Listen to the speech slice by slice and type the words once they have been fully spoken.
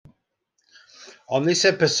On this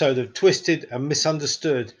episode of Twisted and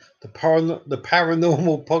Misunderstood, the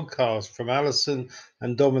paranormal podcast from Alison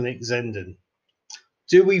and Dominic Zenden.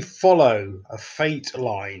 Do we follow a fate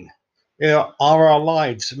line? Are our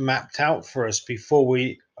lives mapped out for us before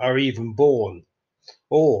we are even born?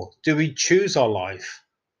 Or do we choose our life?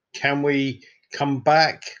 Can we come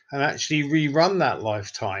back and actually rerun that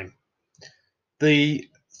lifetime? The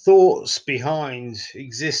thoughts behind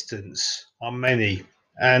existence are many,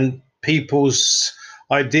 and people's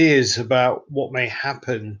ideas about what may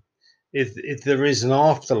happen if there is an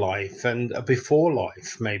afterlife and a before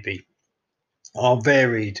life, maybe, are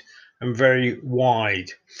varied and very wide.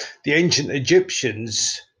 The ancient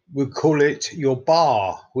Egyptians would call it your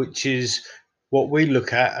Ba, which is what we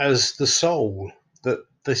look at as the soul, that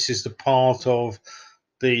this is the part of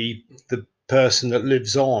the person that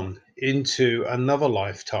lives on into another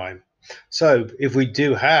lifetime. So if we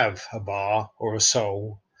do have a Ba or a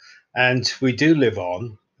soul, and we do live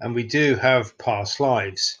on, and we do have past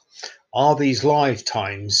lives, are these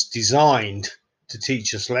lifetimes designed to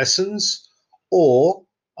teach us lessons, or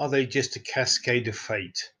are they just a cascade of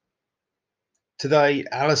fate? Today,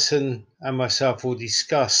 Alison and myself will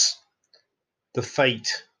discuss the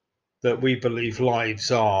fate that we believe lives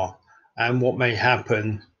are and what may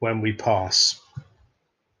happen when we pass.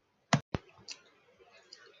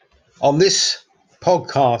 On this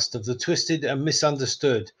podcast of the Twisted and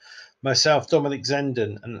Misunderstood, myself, Dominic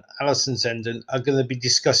Zenden, and Alison Zenden are going to be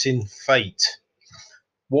discussing fate,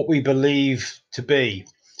 what we believe to be,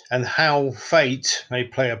 and how fate may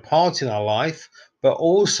play a part in our life, but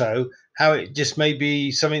also how it just may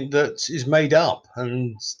be something that is made up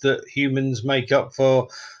and that humans make up for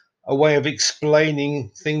a way of explaining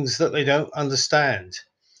things that they don't understand.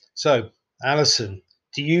 So, Alison,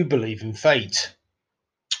 do you believe in fate?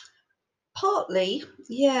 Partly,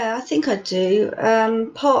 yeah, I think I do.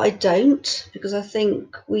 Part I don't, because I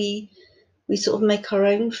think we sort of make our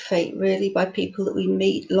own fate really by people that we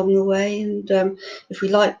meet along the way. And if we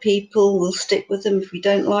like people, we'll stick with them. If we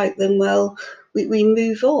don't like them, well, we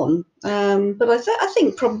move on. But I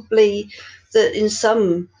think probably that in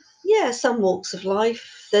some walks of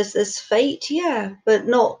life there's fate, yeah, but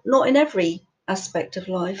not in every aspect of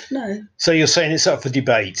life, no. So you're saying it's up for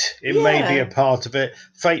debate. It may be a Yeah, part of it.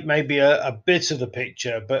 Fate may be a bit of the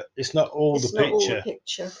picture, but it's not all the it's not all the picture.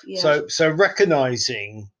 picture, yeah. So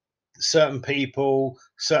recognizing certain people,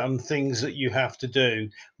 certain things that you have to do,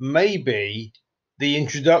 may be the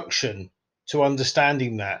introduction to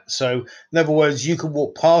understanding that. So in other words, you could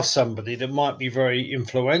walk past somebody that might be very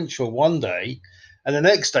influential one day, and the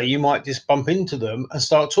next day you might just bump into them and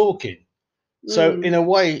start talking. So in Mm. a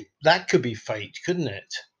way, that could be fate, couldn't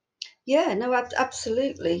it? Yeah, no,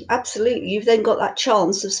 absolutely, absolutely. You've then got that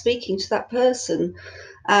chance of speaking to that person,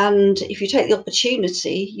 and if you take the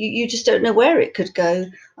opportunity, you just don't know where it could go.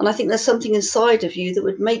 And I think there's something inside of you that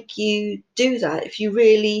would make you do that if you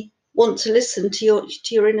really want to listen to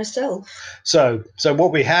your inner self. So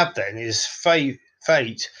what we have then is fate.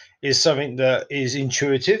 Fate is something that is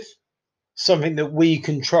intuitive, something that we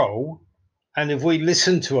control, and if we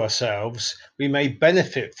listen to ourselves, we may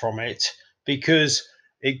benefit from it because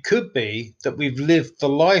it could be that we've lived the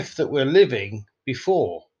life that we're living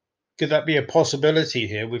before. Could that be a possibility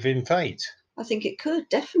here within fate? I think it could,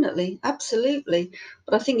 definitely, absolutely.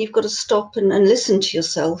 But I think you've got to stop and listen to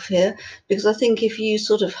yourself here, because I think if you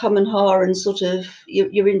sort of hum and ha and sort of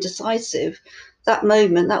you're indecisive, that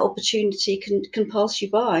moment, that opportunity can pass you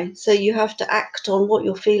by. So you have to act on what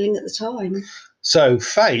you're feeling at the time. So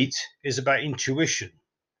fate is about intuition.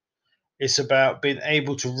 It's about being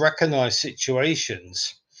able to recognize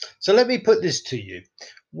situations. So let me put this to you.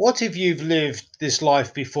 What if you've lived this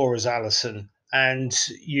life before as Alison and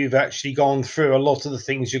you've actually gone through a lot of the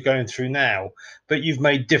things you're going through now, but you've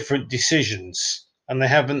made different decisions and they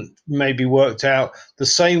haven't maybe worked out the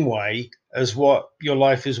same way as what your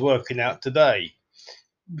life is working out today?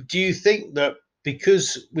 Do you think that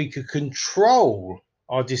because we could control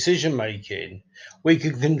our decision making, we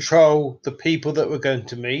can control the people that we're going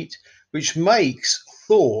to meet, which makes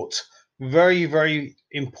thought very, very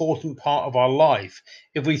important part of our life.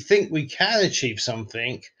 If we think we can achieve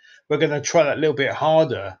something, we're going to try that a little bit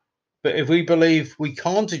harder. But if we believe we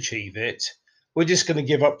can't achieve it, we're just going to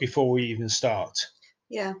give up before we even start.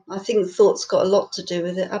 Yeah, I think thought's got a lot to do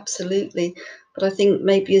with it, absolutely. But I think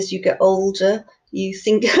maybe as you get older, you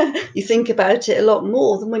think you think about it a lot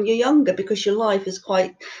more than when you're younger, because your life is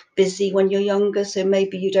quite busy when you're younger. So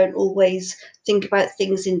maybe you don't always think about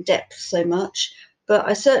things in depth so much. But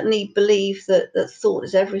I certainly believe that thought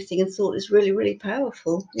is everything, and thought is really, really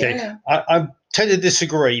powerful. Okay, Yeah. I tend to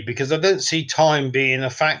disagree because I don't see time being a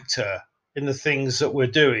factor in the things that we're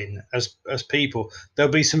doing as people.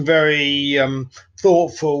 There'll be some very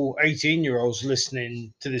thoughtful 18-year-olds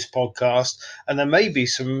listening to this podcast, and there may be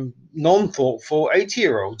some non-thoughtful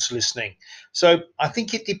 80-year-olds listening. So I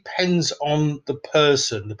think it depends on the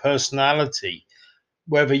person, the personality,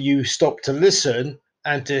 whether you stop to listen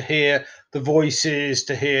and to hear the voices,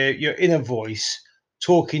 to hear your inner voice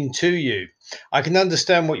talking to you. I can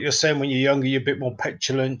understand what you're saying. When you're younger, you're a bit more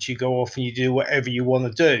petulant. You go off and you do whatever you want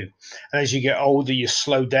to do. And as you get older, you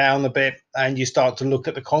slow down a bit and you start to look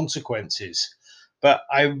at the consequences. But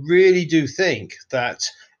I really do think that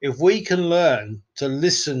if we can learn to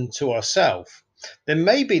listen to ourselves, then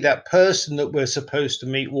maybe that person that we're supposed to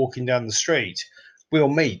meet walking down the street we'll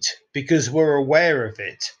meet because we're aware of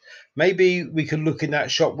it. Maybe we can look in that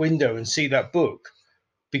shop window and see that book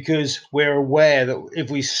because we're aware that if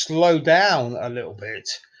we slow down a little bit,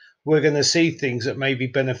 we're going to see things that may be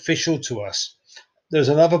beneficial to us. There's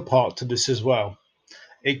another part to this as well.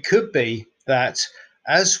 It could be that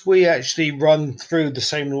as we actually run through the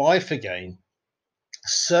same life again,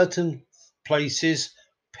 certain places,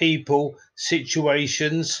 people,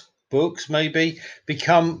 situations, books maybe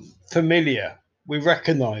become familiar. We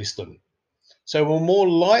recognize them. So we're more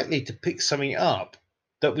likely to pick something up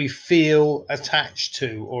that we feel attached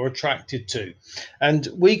to or attracted to. And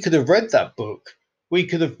we could have read that book, we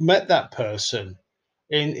could have met that person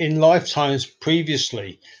in lifetimes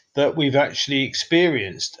previously that we've actually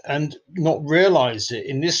experienced and not realized it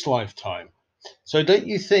in this lifetime. So don't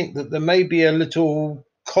you think that there may be a little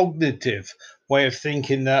cognitive way of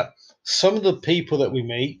thinking that some of the people that we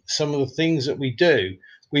meet, some of the things that we do,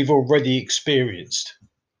 we've already experienced?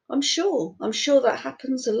 I'm sure that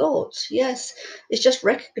happens a lot. Yes, it's just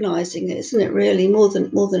recognizing it, isn't it? Really, more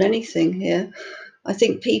than anything here. I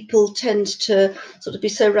think people tend to sort of be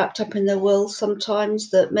so wrapped up in their world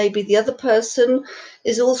sometimes that maybe the other person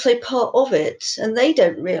is also part of it and they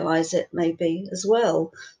don't realize it maybe as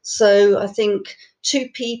well. So I think two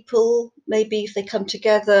people, maybe if they come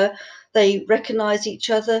together, they recognize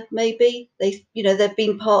each other, maybe they've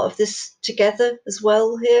been part of this together as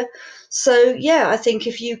well here. So yeah, I think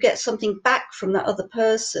if you get something back from that other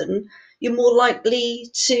person, you're more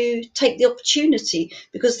likely to take the opportunity,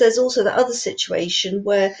 because there's also that other situation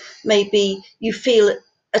where maybe you feel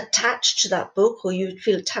attached to that book or you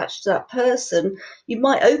feel attached to that person. You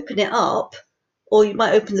might open it up, or you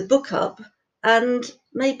might open the book up, and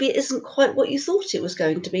maybe it isn't quite what you thought it was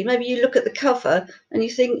going to be. Maybe you look at the cover and you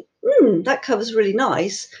think, that cover's really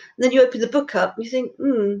nice. And then you open the book up and you think,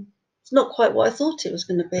 it's not quite what I thought it was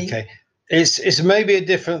going to be. Okay, it's maybe a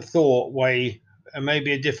different thought way, and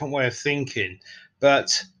maybe a different way of thinking,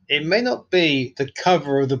 but it may not be the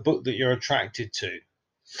cover of the book that you're attracted to.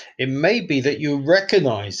 It may be that you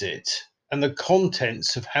recognize it and the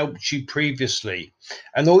contents have helped you previously,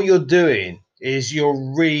 and all you're doing is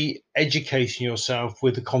you're re-educating yourself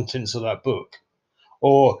with the contents of that book,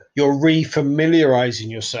 or you're re-familiarizing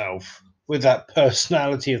yourself with that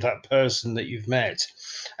personality of that person that you've met.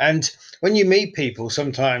 And when you meet people,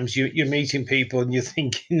 sometimes you're meeting people and you're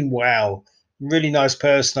thinking, wow, really nice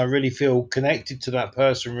person. I really feel connected to that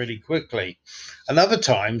person really quickly. And other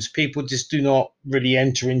times people just do not really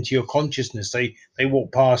enter into your consciousness. They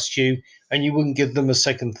walk past you and you wouldn't give them a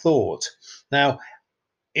second thought. Now,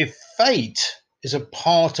 if fate is a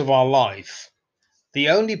part of our life, the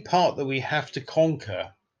only part that we have to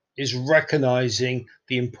conquer is recognizing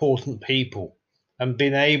the important people and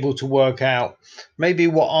being able to work out maybe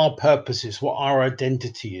what our purpose is, what our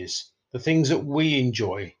identity is, the things that we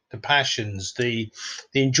enjoy, the passions, the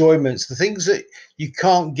enjoyments, the things that you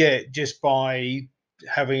can't get just by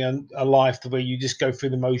having a life the way you just go through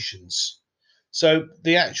the motions. So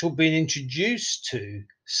the actual being introduced to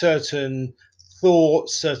certain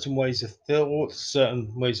thoughts, certain ways of thought,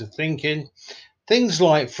 certain ways of thinking, things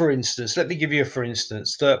like, for instance, let me give you a for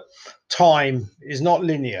instance, that time is not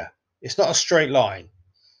linear. It's not a straight line.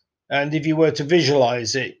 And if you were to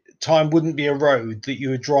visualize it, time wouldn't be a road that you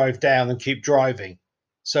would drive down and keep driving.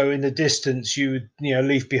 So in the distance, you would,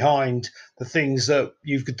 leave behind the things that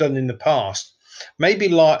you've done in the past.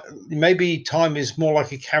 Maybe time is more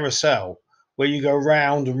like a carousel where you go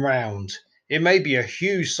round and round. It may be a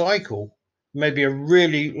huge cycle, maybe a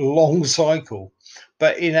really long cycle,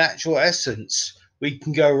 but in actual essence, we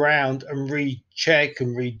can go around and recheck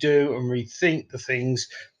and redo and rethink the things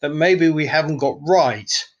that maybe we haven't got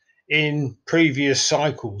right in previous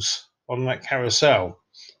cycles on that carousel.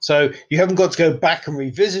 So you haven't got to go back and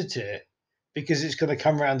revisit it because it's going to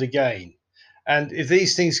come around again. And if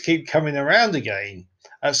these things keep coming around again,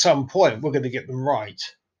 at some point we're going to get them right,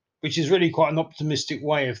 which is really quite an optimistic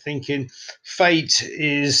way of thinking. Fate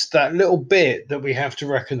is that little bit that we have to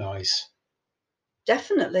recognize.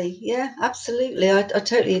 definitely. Yeah, absolutely. I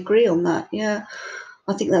totally agree on that. Yeah,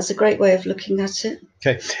 I think that's a great way of looking at it.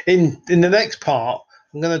 Okay. In the next part,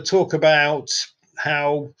 I'm going to talk about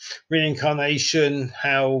how reincarnation,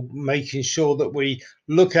 how making sure that we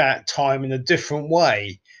look at time in a different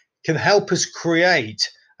way can help us create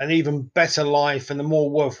an even better life and a more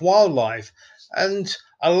worthwhile life, and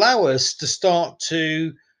allow us to start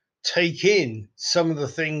to take in some of the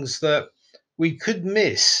things that we could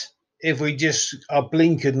miss if we just are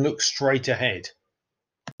blink and look straight ahead.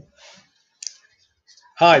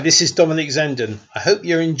 Hi, this is Dominic Zenden. I hope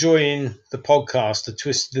you're enjoying the podcast, The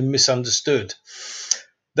Twisted and Misunderstood.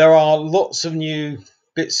 There are lots of new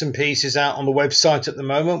bits and pieces out on the website at the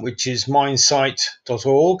moment, which is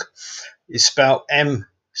myndsite.org. It's spelled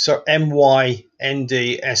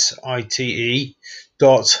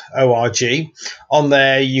myndsite.org. On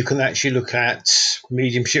there, you can actually look at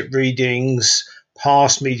mediumship readings,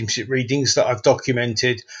 past mediumship readings that I've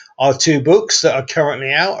documented. Our two books that are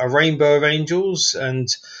currently out, A Rainbow of Angels and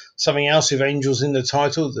something else with angels in the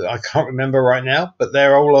title that I can't remember right now, but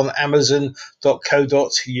they're all on amazon.co.uk.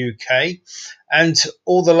 And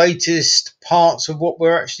all the latest parts of what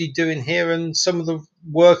we're actually doing here and some of the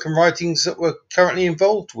work and writings that we're currently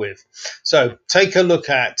involved with. So take a look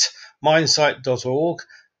at mindsight.org,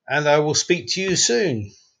 and I will speak to you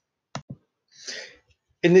soon.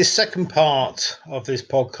 In this second part of this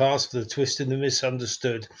podcast, The Twisted and the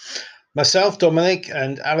Misunderstood, myself, Dominic,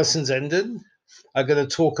 and Alison Zenden are going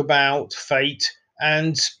to talk about fate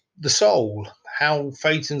and the soul, how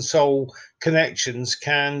fate and soul connections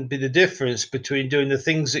can be the difference between doing the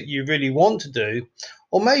things that you really want to do,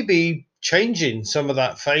 or maybe changing some of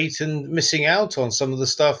that fate and missing out on some of the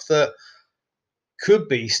stuff that could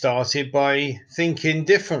be started by thinking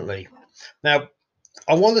differently. Now,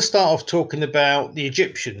 I want to start off talking about the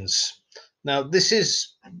Egyptians. Now, this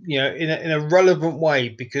is, in a relevant way,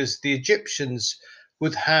 because the Egyptians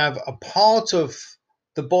would have a part of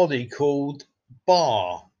the body called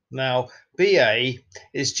Ba. Now, Ba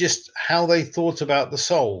is just how they thought about the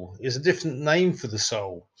soul, is a different name for the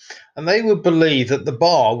soul. And they would believe that the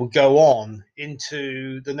Ba would go on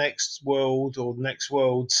into the next world or the next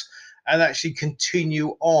worlds and actually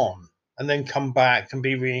continue on and then come back and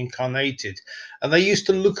be reincarnated. And they used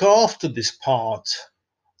to look after this part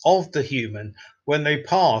of the human when they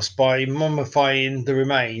passed by mummifying the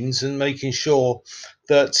remains and making sure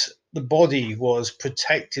that the body was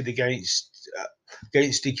protected against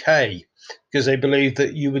decay, because they believed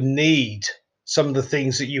that you would need some of the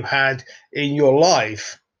things that you had in your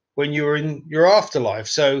life when you were in your afterlife.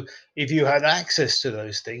 So if you had access to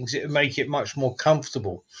those things, it would make it much more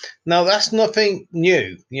comfortable. Now, that's nothing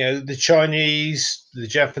new. The Chinese, the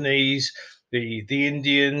Japanese, the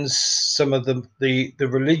Indians, some of the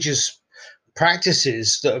religious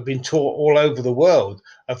practices that have been taught all over the world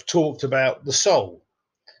have talked about the soul.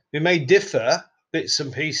 We may differ bits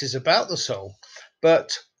and pieces about the soul,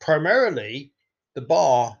 but primarily the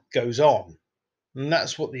Ba goes on. And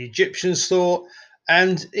that's what the Egyptians thought.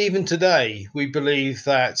 And even today, we believe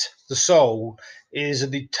that the soul is a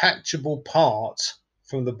detachable part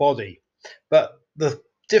from the body. But the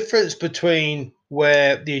difference between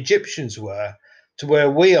where the Egyptians were to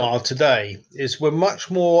where we are today is we're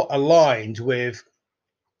much more aligned with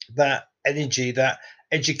that energy, that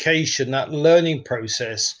education, that learning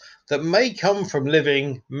process that may come from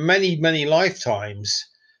living many, many lifetimes,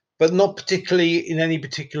 but not particularly in any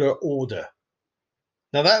particular order.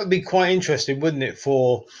 Now, that would be quite interesting, wouldn't it,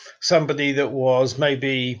 for somebody that was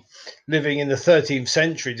maybe living in the 13th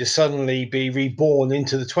century to suddenly be reborn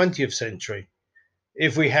into the 20th century?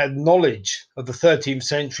 If we had knowledge of the 13th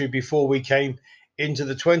century before we came into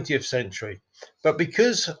the 20th century. But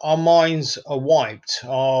because our minds are wiped,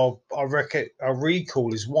 our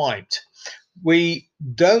recall is wiped, we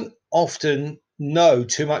don't often know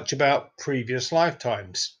too much about previous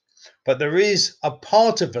lifetimes. But there is a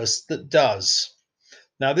part of us that does.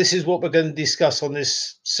 Now, this is what we're going to discuss on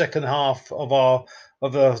this second half of our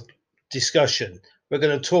discussion. We're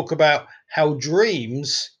going to talk about how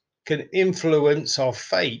dreams can influence our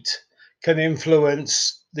fate, can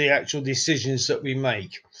influence the actual decisions that we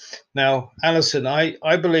make. Now, Alison,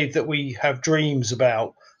 I believe that we have dreams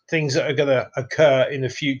about things that are going to occur in the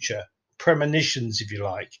future, premonitions, if you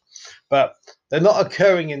like, but they're not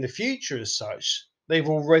occurring in the future as such. They've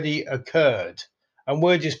already occurred, and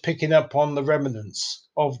we're just picking up on the remnants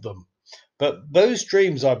of them. But those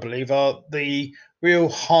dreams, I believe, are the real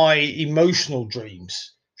high emotional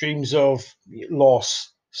dreams, dreams of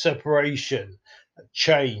loss, separation,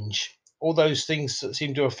 change, all those things that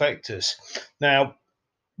seem to affect us. Now,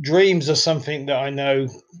 dreams are something that I know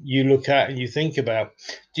you look at and you think about.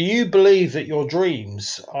 Do you believe that your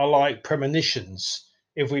dreams are like premonitions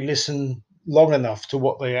if we listen long enough to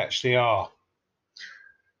what they actually are?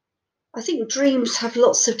 I think dreams have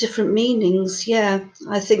lots of different meanings. Yeah,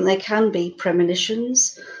 I think they can be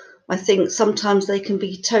premonitions. I think sometimes they can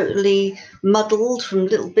be totally muddled from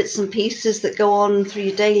little bits and pieces that go on through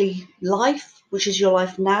your daily life, which is your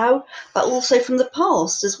life now, but also from the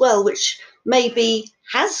past as well, which maybe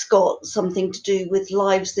has got something to do with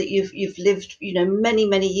lives that you've lived,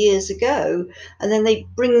 many years ago, and then they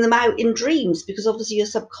bring them out in dreams because obviously your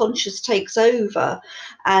subconscious takes over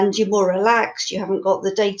and you're more relaxed, you haven't got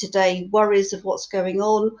the day-to-day worries of what's going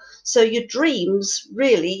on. So your dreams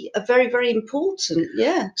really are very, very important.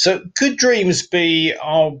 Yeah. So, could dreams be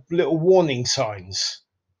our little warning signs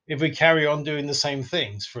if we carry on doing the same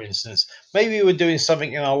things? For instance, maybe we're doing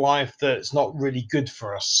something in our life that's not really good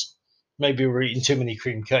for us. Maybe we're eating too many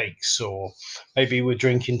cream cakes, or maybe we're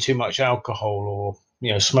drinking too much alcohol,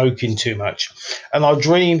 or smoking too much. And our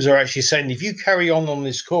dreams are actually saying, if you carry on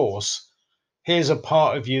this course, here's a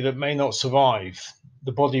part of you that may not survive.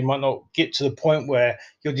 The body might not get to the point where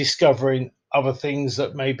you're discovering other things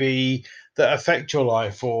that maybe that affect your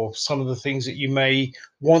life, or some of the things that you may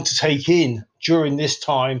want to take in during this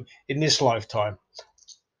time in this lifetime.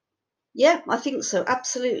 Yeah, I think so.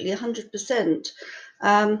 Absolutely, 100%.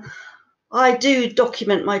 Um, I do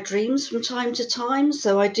document my dreams from time to time.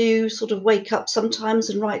 So I do sort of wake up sometimes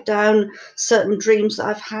and write down certain dreams that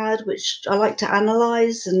I've had, which I like to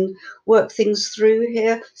analyze and work things through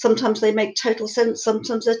here. Sometimes they make total sense,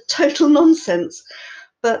 sometimes they're total nonsense.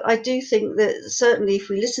 But I do think that certainly if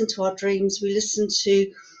we listen to our dreams, we listen to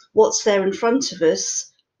what's there in front of us,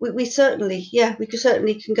 we certainly, yeah, we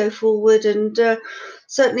certainly can go forward and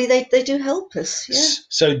certainly they do help us. Yeah.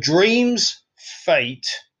 So dreams, fate,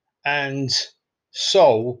 and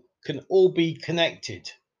soul can all be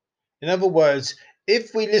connected. In other words,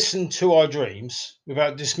 if we listen to our dreams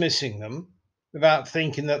without dismissing them, without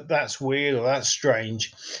thinking that that's weird or that's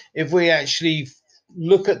strange, if we actually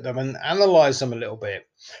look at them and analyze them a little bit,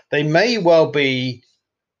 they may well be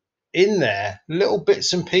in there little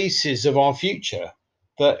bits and pieces of our future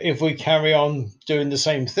that if we carry on doing the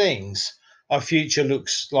same things, our future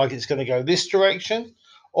looks like it's going to go this direction.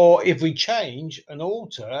 Or if we change and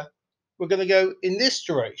alter, we're going to go in this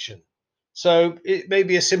direction. So it may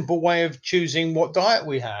be a simple way of choosing what diet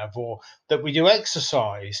we have, or that we do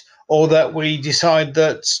exercise, or that we decide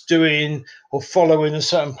that doing or following a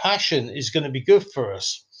certain passion is going to be good for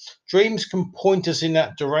us. Dreams can point us in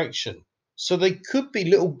that direction. So they could be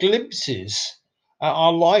little glimpses at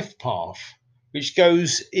our life path, which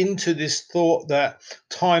goes into this thought that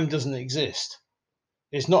time doesn't exist.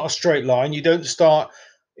 It's not a straight line. You don't start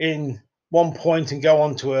in one point and go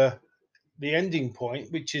on to the ending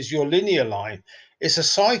point, which is your linear line. It's a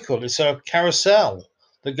cycle, it's a carousel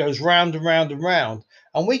that goes round and round and round.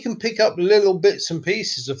 And we can pick up little bits and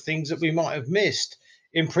pieces of things that we might have missed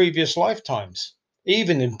in previous lifetimes,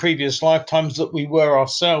 even in previous lifetimes that we were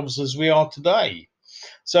ourselves as we are today.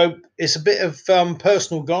 So it's a bit of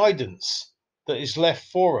personal guidance that is left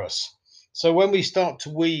for us. So when we start to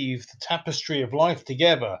weave the tapestry of life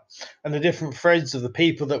together and the different threads of the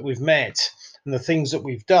people that we've met and the things that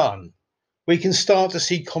we've done, we can start to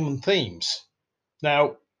see common themes.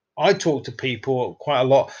 Now, I talk to people quite a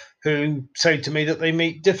lot who say to me that they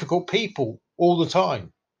meet difficult people all the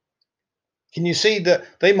time. Can you see that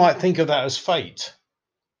they might think of that as fate?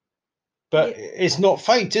 But Yeah. it's not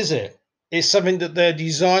fate, is it? It's something that they're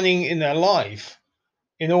designing in their life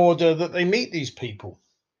in order that they meet these people.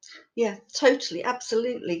 Yeah, totally,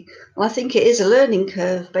 absolutely. And I think it is a learning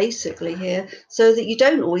curve basically here, so that you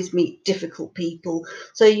don't always meet difficult people.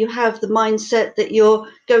 So you have the mindset that you're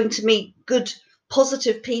going to meet good,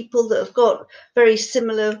 positive people that have got very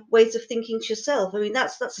similar ways of thinking to yourself. I mean,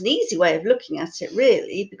 that's an easy way of looking at it,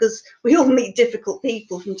 really, because we all meet difficult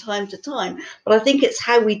people from time to time. But I think it's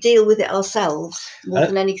how we deal with it ourselves more And,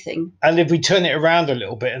 than anything. and if we turn it around a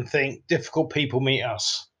little bit and think difficult people meet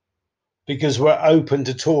us because we're open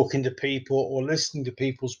to talking to people or listening to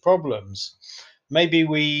people's problems, maybe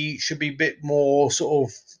we should be a bit more sort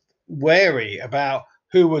of wary about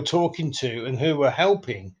who we're talking to and who we're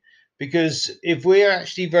helping. Because if we're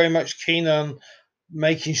actually very much keen on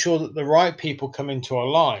making sure that the right people come into our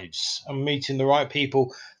lives and meeting the right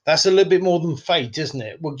people, that's a little bit more than fate, isn't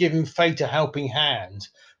it? We're giving fate a helping hand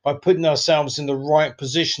by putting ourselves in the right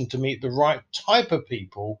position to meet the right type of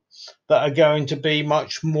people that are going to be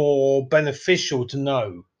much more beneficial to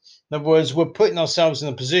know. In other words, we're putting ourselves in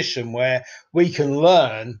a position where we can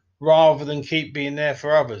learn rather than keep being there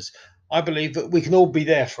for others. I believe that we can all be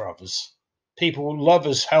there for others. people love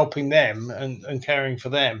us helping them and caring for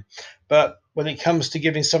them. But when it comes to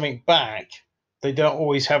giving something back, they don't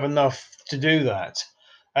always have enough to do that.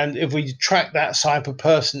 And if we attract that type of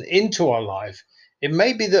person into our life, it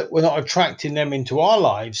may be that we're not attracting them into our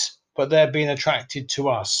lives, but they're being attracted to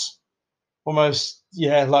us. Almost,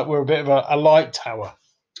 yeah, like we're a bit of a light tower.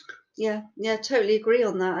 Yeah, totally agree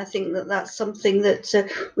on that. I think that that's something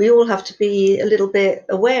that we all have to be a little bit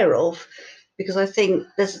aware of, because I think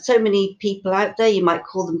there's so many people out there. You might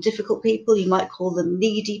call them difficult people, you might call them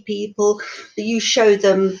needy people, that you show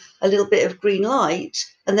them a little bit of green light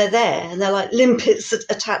and they're there and they're like limpets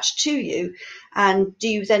attached to you. And do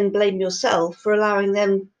you then blame yourself for allowing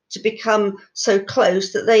them to become so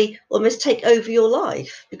close that they almost take over your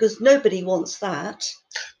life? Because nobody wants that.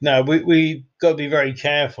 No, we got to be very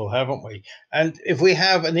careful, haven't we? And if we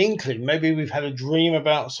have an inkling, maybe we've had a dream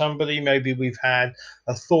about somebody, maybe we've had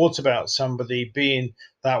a thought about somebody being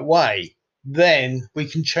that way, then we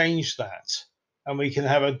can change that and we can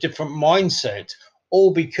have a different mindset,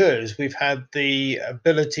 all because we've had the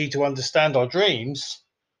ability to understand our dreams,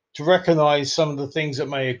 to recognize some of the things that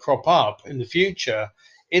may crop up in the future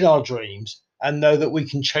in our dreams, and know that we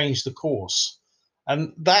can change the course.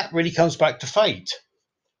 And that really comes back to fate,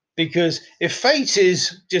 because if fate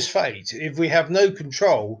is just fate, if we have no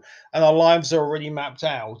control and our lives are already mapped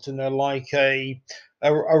out and they're like a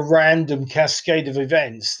random cascade of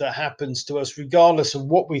events that happens to us regardless of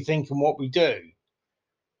what we think and what we do,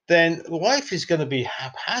 then life is going to be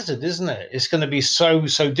haphazard, isn't it? It's going to be so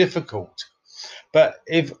difficult. But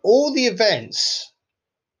if all the events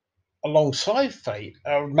alongside fate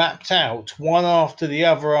are mapped out one after the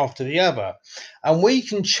other, and we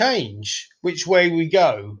can change which way we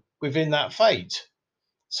go within that fate.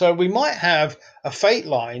 So we might have a fate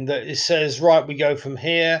line that it says, right, we go from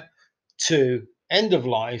here to end of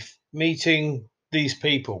life, meeting these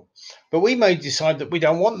people. But we may decide that we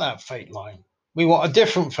don't want that fate line. We want a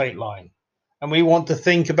different fate line. And we want to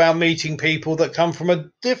think about meeting people that come from a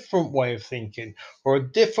different way of thinking or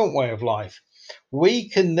a different way of life. We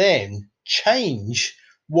can then change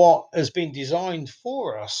what has been designed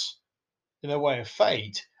for us in a way of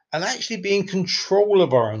fate and actually be in control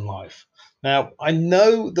of our own life. Now, I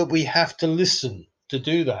know that we have to listen to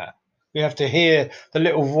do that. We have to hear the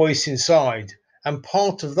little voice inside. And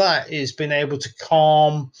part of that is being able to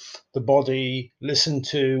calm the body, listen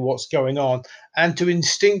to what's going on, and to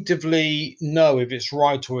instinctively know if it's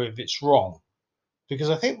right or if it's wrong. Because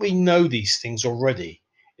I think we know these things already.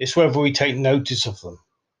 It's whether we take notice of them.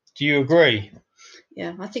 Do you agree?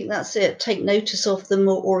 Yeah, I think that's it. Take notice of them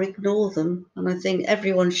or ignore them. And I think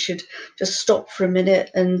everyone should just stop for a minute,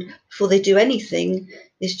 and before they do anything,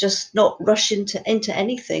 is just not rush into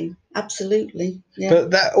anything. Absolutely. Yeah.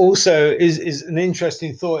 But that also is an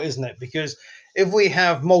interesting thought, isn't it? Because if we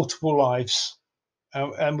have multiple lives,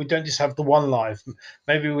 and we don't just have the one life,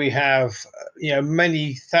 maybe we have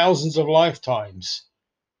many thousands of lifetimes.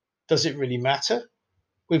 Does it really matter?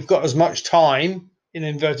 We've got as much time, in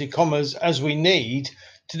inverted commas, as we need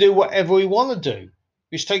to do whatever we want to do,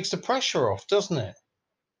 which takes the pressure off, doesn't it?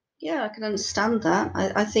 Yeah, I can understand that.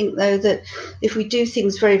 I think, though, that if we do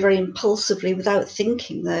things very, very impulsively without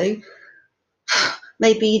thinking, though,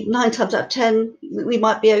 maybe 9 times out of 10, we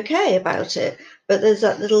might be okay about it. But there's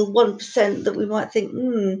that little 1% that we might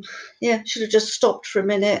think, yeah, should have just stopped for a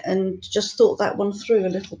minute and just thought that one through a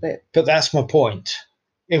little bit. But that's my point.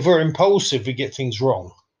 If we're impulsive, we get things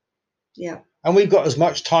wrong. Yeah. And we've got as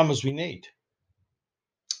much time as we need.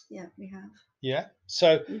 Yeah, we have. Yeah.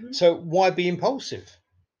 So why be impulsive?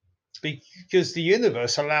 Because the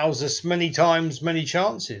universe allows us many times, many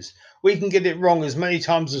chances. We can get it wrong as many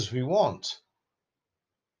times as we want.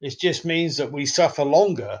 It just means that we suffer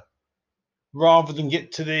longer rather than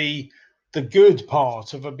get to the good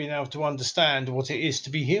part of being able to understand what it is to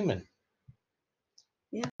be human.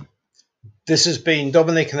 Yeah. This has been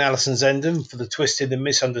Dominic and Alison Zenden for the Twisted and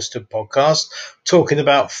Misunderstood podcast, talking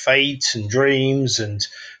about fate and dreams, and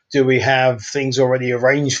do we have things already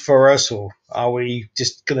arranged for us, or are we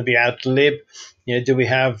just going to be ad lib? Do we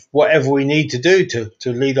have whatever we need to do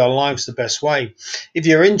to lead our lives the best way? If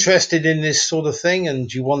you're interested in this sort of thing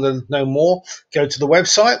and you want to know more, go to the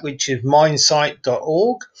website, which is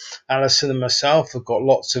mindsight.org. Alison and myself have got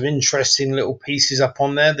lots of interesting little pieces up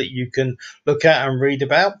on there that you can look at and read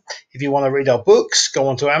about. If you want to read our books, go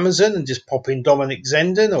onto Amazon and just pop in Dominic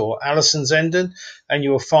Zenden or Alison Zenden, and you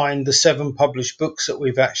will find the 7 published books that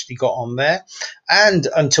we've actually got on there. And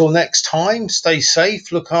until next time, stay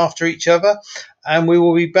safe, look after each other, and we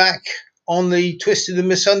will be back on the Twisted and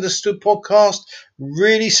Misunderstood podcast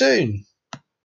really soon.